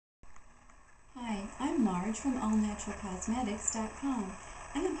I'm Marge from AllNaturalCosmetics.com,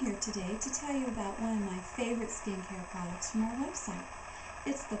 and I'm here today to tell you about one of my favorite skincare products from our website.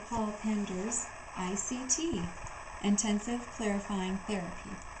 It's the Penders ICT, Intensive Clarifying Therapy.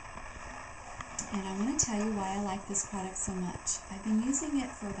 And I want to tell you why I like this product so much. I've been using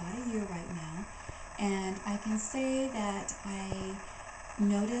it for about a year right now, and I can say that I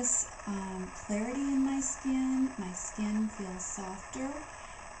notice clarity in my skin. My skin feels softer.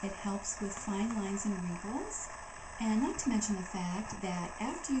 It helps with fine lines and wrinkles, and not to mention the fact that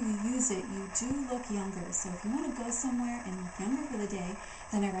after you use it, you do look younger. So if you want to go somewhere and look younger for the day,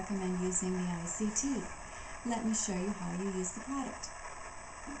 then I recommend using the ICT. Let me show you how you use the product.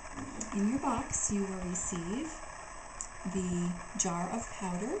 In your box, you will receive the jar of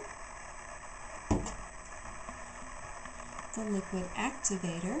powder, the liquid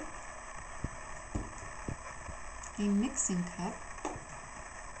activator, a mixing cup,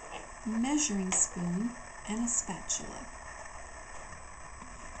 measuring spoon, and a spatula.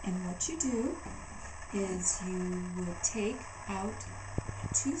 And what you do is you would take out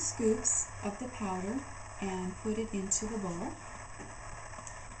 2 scoops of the powder and put it into the bowl.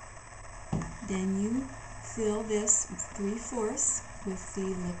 Then you fill this 3/4 with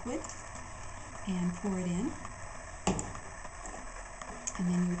the liquid and pour it in. And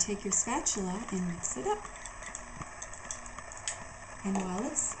then you take your spatula and mix it up. And while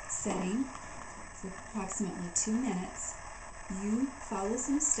it's setting for approximately 2 minutes, you follow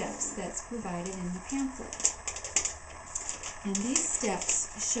some steps that's provided in the pamphlet. And these steps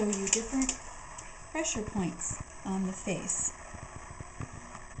show you different pressure points on the face.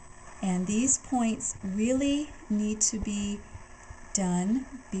 And these points really need to be done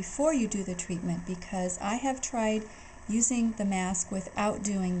before you do the treatment, because I have tried using the mask without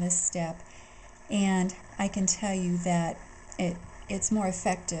doing this step, and I can tell you that it's more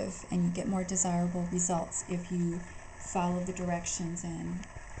effective and you get more desirable results if you follow the directions and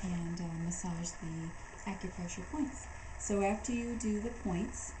massage the acupressure points. So after you do the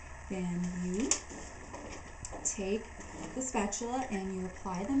points, then you take the spatula and you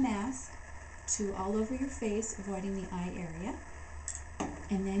apply the mask to all over your face, avoiding the eye area.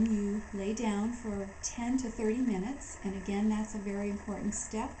 And then you lay down for 10 to 30 minutes. And again, that's a very important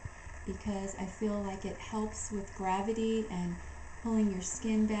step because I feel like it helps with gravity and pulling your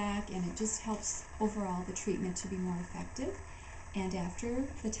skin back, and it just helps overall the treatment to be more effective. And after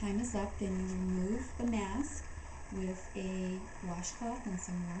the time is up, then you remove the mask with a washcloth and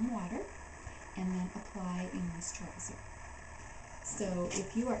some warm water, and then apply a moisturizer. So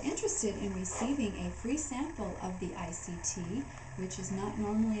if you are interested in receiving a free sample of the ICT, which is not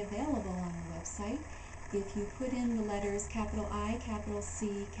normally available on the website, if you put in the letters capital I, capital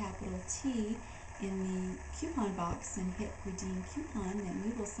C, capital T in the coupon box and hit redeem coupon, then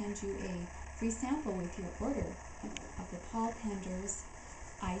we will send you a free sample with your order of the Penders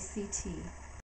ICT.